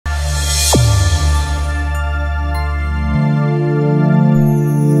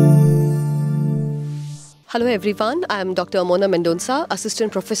Hello everyone, I am Dr. Mona Mendonca,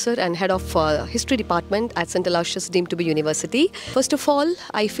 Assistant Professor and Head of History Department at St. Aloysius deemed to be University. First of all,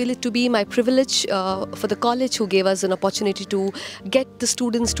 I feel it to be my privilege for the college who gave us an opportunity to get the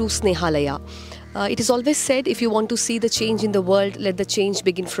students to Snehalaya. It is always said, if you want to see the change in the world, let the change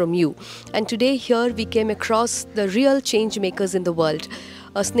begin from you. And today here we came across the real change makers in the world.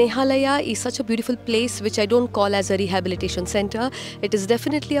 Snehalaya is such a beautiful place which I don't call as a rehabilitation center. It is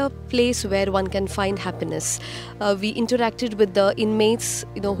definitely a place where one can find happiness. We interacted with the inmates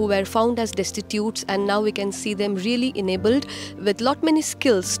who were found as destitutes, and now we can see them really enabled with lot many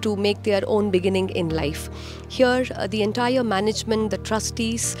skills to make their own beginning in life. Here the entire management, the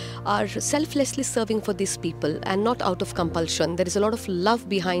trustees are selflessly serving for these people and not out of compulsion. There is a lot of love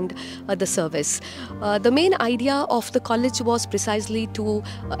behind the service. The main idea of the college was precisely to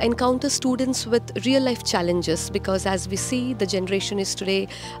encounter students with real life challenges, because as we see, the generation is today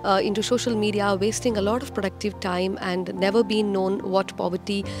into social media, wasting a lot of productive time and never been known what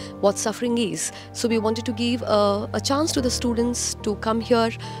poverty, what suffering is. So we wanted to give a chance to the students to come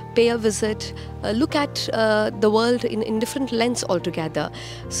here, pay a visit, look at the world in different lens altogether.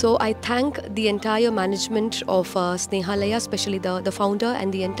 So I thank the entire management of Snehalaya, especially the founder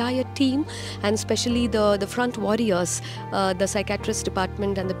and the entire team, and especially the front warriors, the psychiatrist department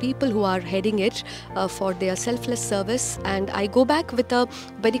and the people who are heading it for their selfless service. And I go back with a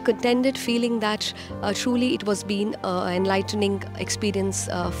very contented feeling that truly it was been an enlightening experience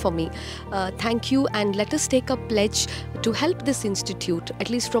for me. Thank you, and let us take a pledge to help this institute, at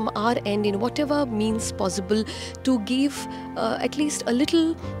least from our end, in whatever means possible, to give at least a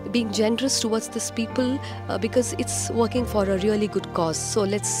little, being generous towards these people, because it's working for a really good cause. So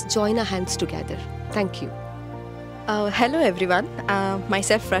let's join our hands together. Thank you. Hello everyone,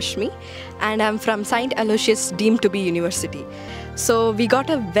 myself Rashmi, and I'm from St. Aloysius deemed to be University. So we got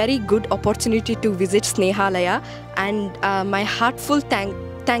a very good opportunity to visit Snehalaya, and my heartfelt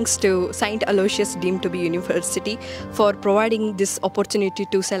thanks to St. Aloysius deemed to be University for providing this opportunity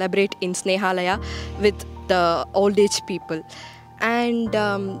to celebrate in Snehalaya with the old age people. And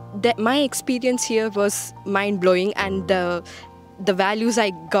my experience here was mind-blowing, and the values I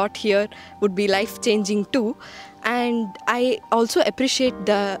got here would be life-changing too. And I also appreciate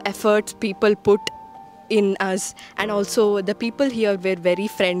the efforts people put in us, and also the people here were very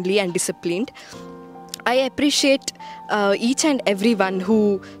friendly and disciplined. I appreciate each and everyone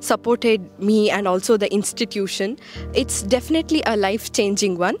who supported me and also the institution. It's definitely a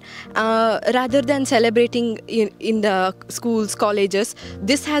life-changing one. Rather than celebrating in the schools, colleges,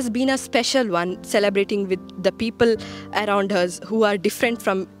 this has been a special one, celebrating with the people around us who are different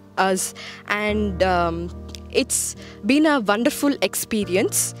from us. And it's been a wonderful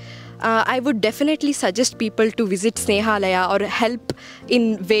experience. I would definitely suggest people to visit Snehalaya or help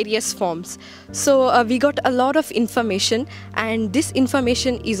in various forms. So we got a lot of information, and this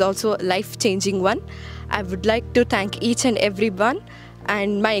information is also a life-changing one. I would like to thank each and everyone,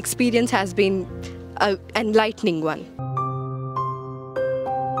 and my experience has been an enlightening one.